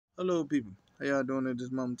Hello, people. How y'all doing at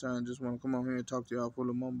this moment in time? Just want to come on here and talk to y'all for a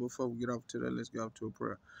little moment before we get off today. Let's get off to a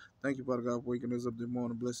prayer. Thank you, Father God, for waking us up this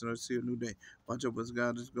morning, blessing us to see a new day. Watch over us,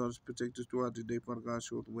 God. Just God, protect us throughout the day, Father God,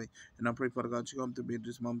 show the way. And I pray, Father God, you come to me at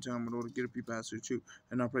this moment in time in order to get the people out with you.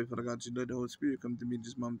 And I pray, Father God, you let the Holy Spirit come to me at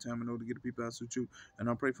this moment in time in order to get the people out with you.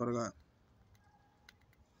 And I pray, Father God,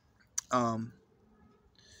 um,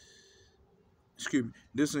 excuse me.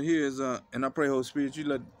 This one here is and I pray, Holy Spirit, you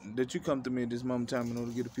let that you come to me at this moment in time in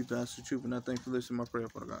order to get the people out the truth. And I thank you for listening to my prayer,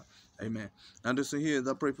 Father God. Amen. Now this one here is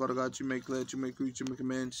I pray, Father God, you make glad, you make create, you make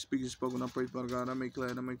command, speak and spoken. I pray, Father God, I make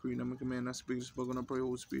glad, I make create, I make command, I speak and spoken. I pray,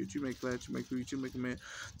 Holy Spirit, you make glad, you make create, you make command,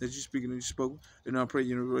 that you speak and you spoken. And I pray,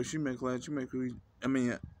 universe, you make glad, you make create.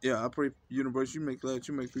 I pray, universe, you make glad,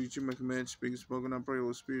 you make create, you make command, speak and spoken. I pray,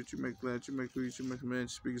 Holy Spirit, you make glad, you make create, you make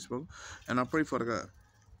command, speak and spoken. And I pray, Father God,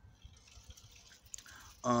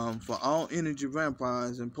 for all energy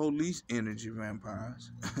vampires and police energy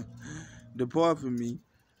vampires, depart from me,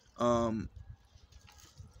 um,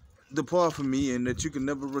 depart from me, and that you can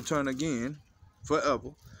never return again,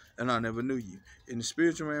 forever. And I never knew you. In the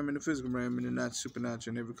spiritual realm, in the physical realm, in the not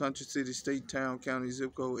supernatural, in every country, city, state, town, county,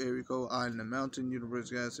 zip code, area code, island, and mountain,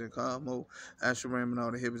 universe, galaxy, and cosmos, astral realm, and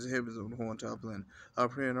all the heavens of the whole entire planet. I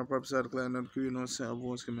pray and I purpose, I declare, and I decree, and I say,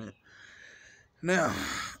 voice command. Now,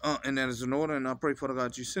 and that is an order, and I pray, Father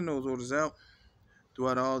God, you send those orders out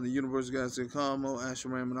throughout all the universe, galaxy, cosmos,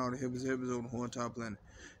 astral realm, and all the heavens over the whole entire planet.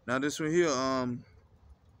 Now, this one here, and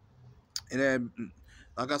that,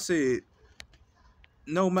 like I said,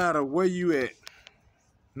 no matter where you at,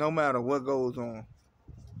 no matter what goes on,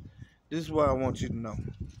 this is what I want you to know.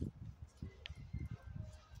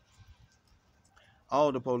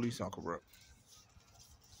 All the police are corrupt.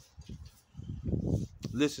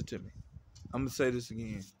 Listen to me. I'm going to say this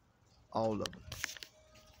again. All of them.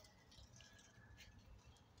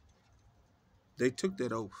 They took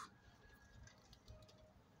that oath.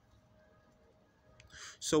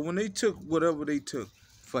 So when they took whatever they took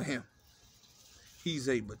for him, he's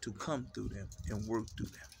able to come through them and work through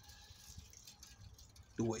them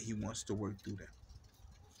the way he wants to work through them.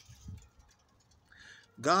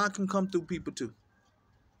 God can come through people too.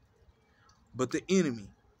 But the enemy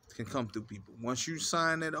can come through people. Once you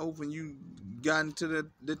sign that oath and you got into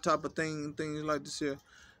that type of thing, things like this here,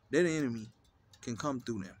 that enemy can come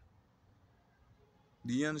through them.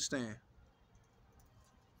 Do you understand?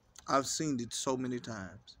 I've seen it so many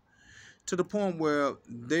times. To the point where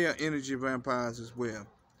they are energy vampires as well.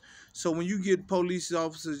 So when you get police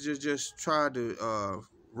officers just try to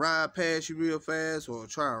ride past you real fast or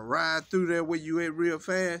try to ride through there where you at real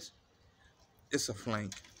fast, it's a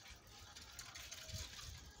flank.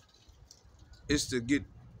 It's to get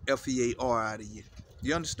FEAR out of you.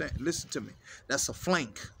 You understand? Listen to me. That's a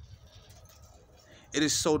flank. It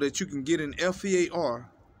is so that you can get an FEAR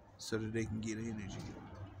so that they can get energy.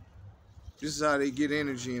 This is how they get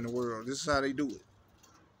energy in the world. This is how they do it.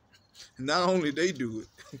 And not only they do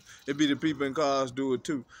it, it be the people in cars do it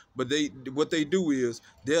too. But what they do is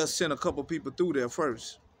they'll send a couple people through there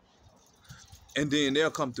first. And then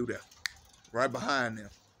they'll come through there, right behind them.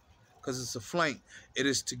 Because it's a flank. It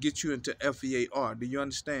is to get you into FEAR. Do you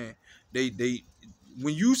understand?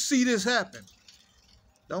 When you see this happen,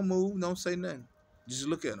 don't move, don't say nothing. Just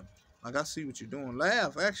look at them. Like, I see what you're doing.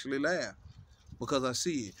 Laugh, actually laugh. Because I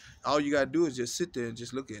see it. All you got to do is just sit there and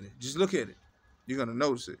just look at it. Just look at it. You're going to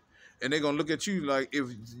notice it. And they're going to look at you like if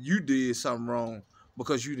you did something wrong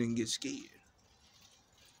because you didn't get scared.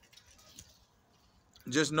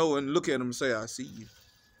 Just know and look at them and say, I see you.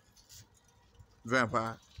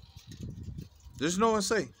 Vampire. Just know and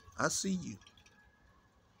say, I see you.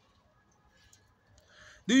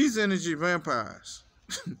 These energy vampires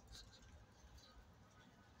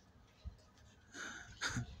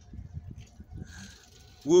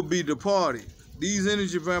will be departed. These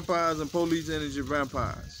energy vampires and police energy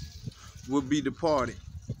vampires will be departed,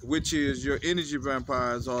 which is your energy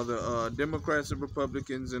vampires are the Democrats and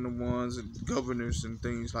Republicans and the ones and governors and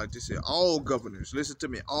things like this. All governors, listen to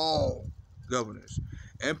me, all governors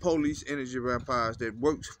and police energy vampires that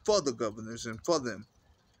work for the governors and for them.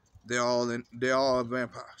 They're all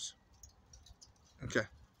vampires. Okay.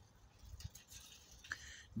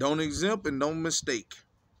 Don't exempt and don't mistake.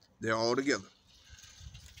 They're all together.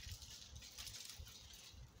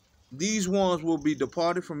 These ones will be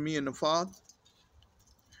departed from me and the Father,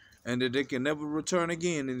 and that they can never return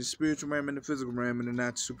again in the spiritual realm, in the physical realm, and the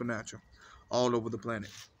natural supernatural, all over the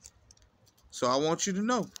planet. So I want you to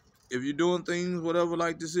know, if you're doing things, whatever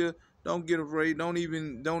like this here, don't get afraid. Don't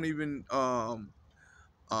even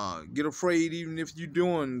Get afraid even if you're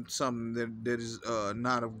doing something that is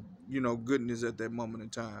not of goodness at that moment in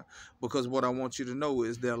time, because what I want you to know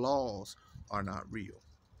is their laws are not real.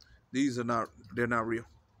 They're not real.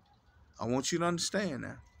 I want you to understand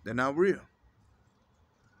that they're not real.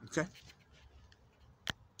 Okay.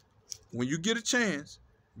 When you get a chance,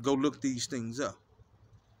 go look these things up.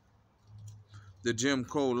 The Jim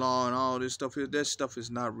Crow law and all this stuff here, that stuff is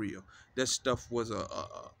not real. That stuff was a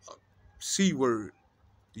C word.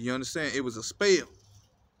 Do you understand? It was a spell.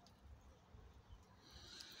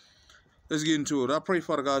 Let's get into it. I pray,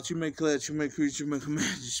 Father God, you make glad, you make create, you make command,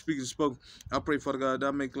 you speak and spoken. I pray, Father God,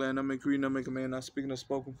 I make glad, I make create, I make command, I speak and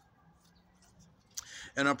spoken.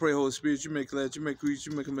 And I pray, Holy Spirit, you make glad, you make create,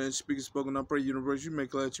 you make command, you speak and spoken. I pray, universe, you make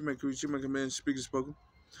glad, you make create, you make command, you speak and spoken.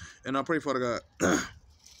 And I pray, Father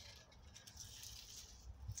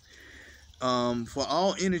God, for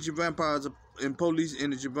all energy vampires and police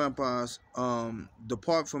energy vampires,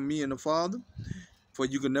 depart from me and the Father, for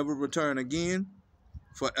you can never return again,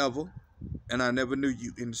 forever. And I never knew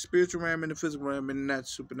you. In the spiritual realm, in the physical realm, in the natural,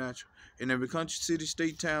 supernatural. In every country, city,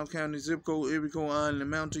 state, town, county, zip code, every code, island,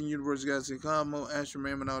 mountain, universe, galaxy, cosmos, astral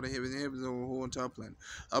realm, and all the heavens and heavens over the whole entire planet.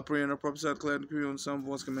 I pray and I prophesy, declare, decree on some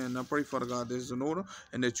voice command. And I pray, Father God, there's an order,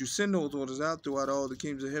 and that you send those orders out throughout all the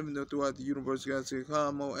kingdoms of heaven, throughout the universe, galaxy,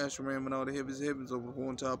 cosmos, astral realm, and all the heavens and heavens over the whole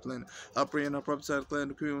entire planet. I pray and I prophesy, declare,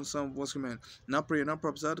 decree on some voice command. And I pray and I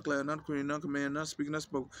prophesy, declare, not decree, not command, not speak, not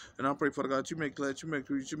spoke. And I pray, Father God, you make glad, you make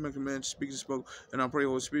create, you make command, speak and spoke. And I pray,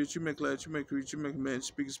 Holy Spirit, you make glad, you make create, you make command,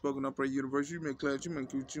 speak and spoken. I pray, universe, you make glad, you make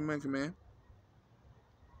create, you make command,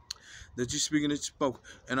 that you speak and that you spoke.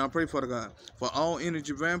 And I pray, Father God, for all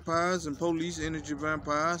energy vampires and police energy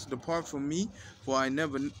vampires, depart from me,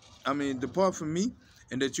 depart from me,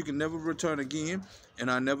 and that you can never return again. And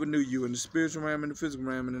I never knew you. In the spiritual realm, in the physical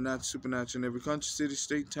realm, and the natural, supernatural, in every country, city,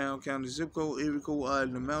 state, town, county, zip code, every code,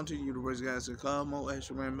 island, the mountain, universe, galaxy, cosmos,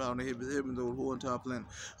 astral realm, out in the heavens, over the whole entire planet.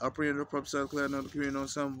 I pray and I prophesy, declare, and I decree on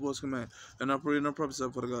some voice command. And I pray and I prophesy,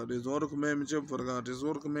 Father God, there's order commandment jump, Father God, there's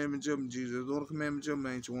order commandment jump, Jesus, there's order commandment jump,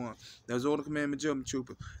 Ancient One, there's order commandment jump,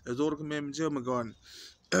 Trooper, there's order commandment jump, Garden.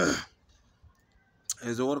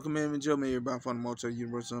 As order commandment judgment, everybody from the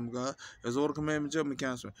multi-universe Son of God. As order commandment judgment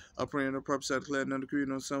counselor. I pray and I prophesy, declare, and I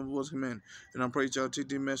decree on some voice command. And I pray y'all take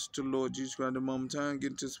the message to the Lord Jesus Christ at the moment in time. Get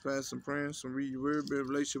into some fast and praying, some read your word, build a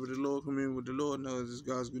relationship with the Lord, come in with the Lord. Know this is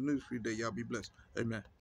God's good news for you day. Y'all be blessed. Amen.